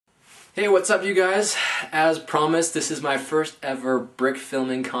Hey, what's up you guys? As promised, this is my first ever brick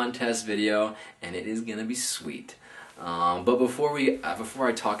filming contest video, and it is gonna be sweet. But before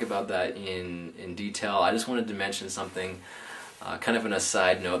I talk about that in detail, I just wanted to mention something, kind of an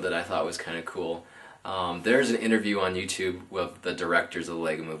aside note that I thought was kind of cool. There's an interview on YouTube with the directors of the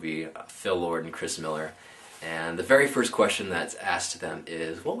Lego Movie, Phil Lord and Chris Miller, and the very first question that's asked to them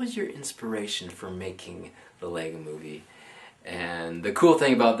is, what was your inspiration for making the Lego Movie? And the cool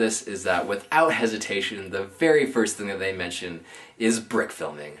thing about this is that without hesitation, the very first thing that they mention is brick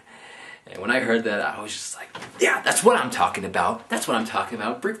filming. And when I heard that, I was just like, yeah, that's what I'm talking about. That's what I'm talking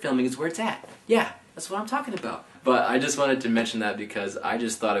about. Brick filming is where it's at. Yeah, that's what I'm talking about. But I just wanted to mention that because I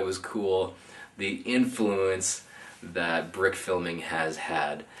just thought it was cool, the influence that brick filming has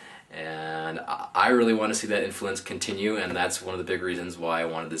had. And I really want to see that influence continue, and that's one of the big reasons why I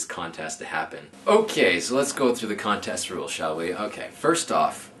wanted this contest to happen. Okay, so let's go through the contest rules, shall we? Okay, first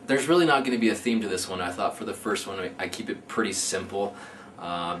off, there's really not going to be a theme to this one. I thought for the first one I keep it pretty simple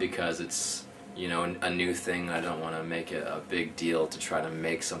because it's, you know, a new thing. I don't want to make it a big deal to try to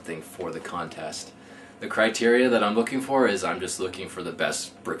make something for the contest. The criteria that I'm looking for is I'm just looking for the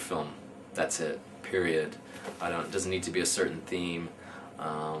best brick film. That's it, period. It doesn't need to be a certain theme.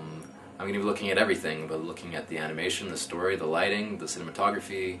 I'm going to be looking at everything, but looking at the animation, the story, the lighting, the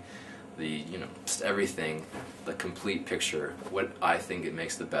cinematography, just everything, the complete picture, what I think it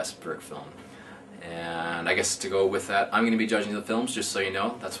makes the best brick film. And I guess to go with that, I'm going to be judging the films, just so you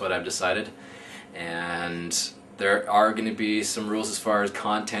know. That's what I've decided. And there are going to be some rules as far as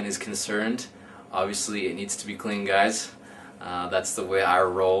content is concerned. Obviously, it needs to be clean, guys. That's the way I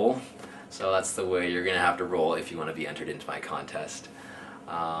roll. So that's the way you're going to have to roll if you want to be entered into my contest.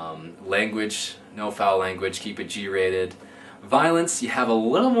 Language, no foul language, keep it G-rated. Violence, you have a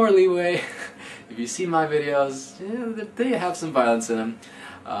little more leeway. If you see my videos, they have some violence in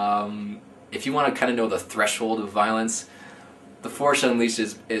them. If you want to kind of know the threshold of violence, The Force Unleashed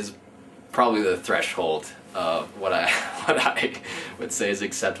is probably the threshold of what I would say is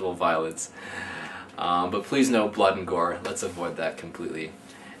acceptable violence. But please no blood and gore. Let's avoid that completely.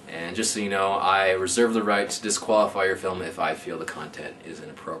 And just so you know, I reserve the right to disqualify your film if I feel the content is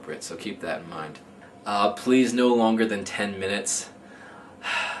inappropriate, so keep that in mind. Please no longer than 10 minutes.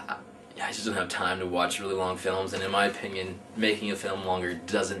 I just don't have time to watch really long films, and in my opinion, making a film longer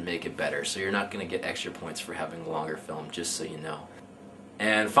doesn't make it better, so you're not going to get extra points for having a longer film, just so you know.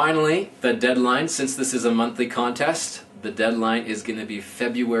 And finally, the deadline, since this is a monthly contest, the deadline is going to be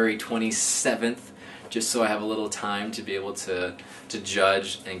February 27th, just so I have a little time to be able to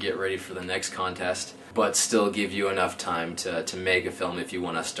judge and get ready for the next contest, but still give you enough time to make a film if you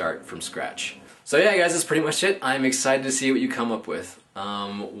want to start from scratch. So yeah guys, that's pretty much it. I'm excited to see what you come up with.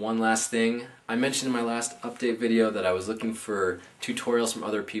 One last thing, I mentioned in my last update video that I was looking for tutorials from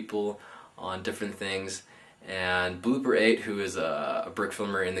other people on different things, and Blooper 8, who is a brick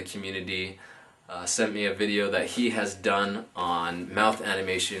filmer in the community, sent me a video that he has done on mouth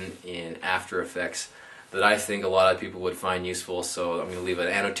animation in After Effects that I think a lot of people would find useful, so I'm going to leave an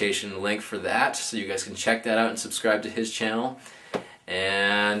annotation link for that so you guys can check that out and subscribe to his channel.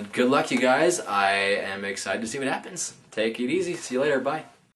 And good luck you guys, I am excited to see what happens. Take it easy, see you later, bye.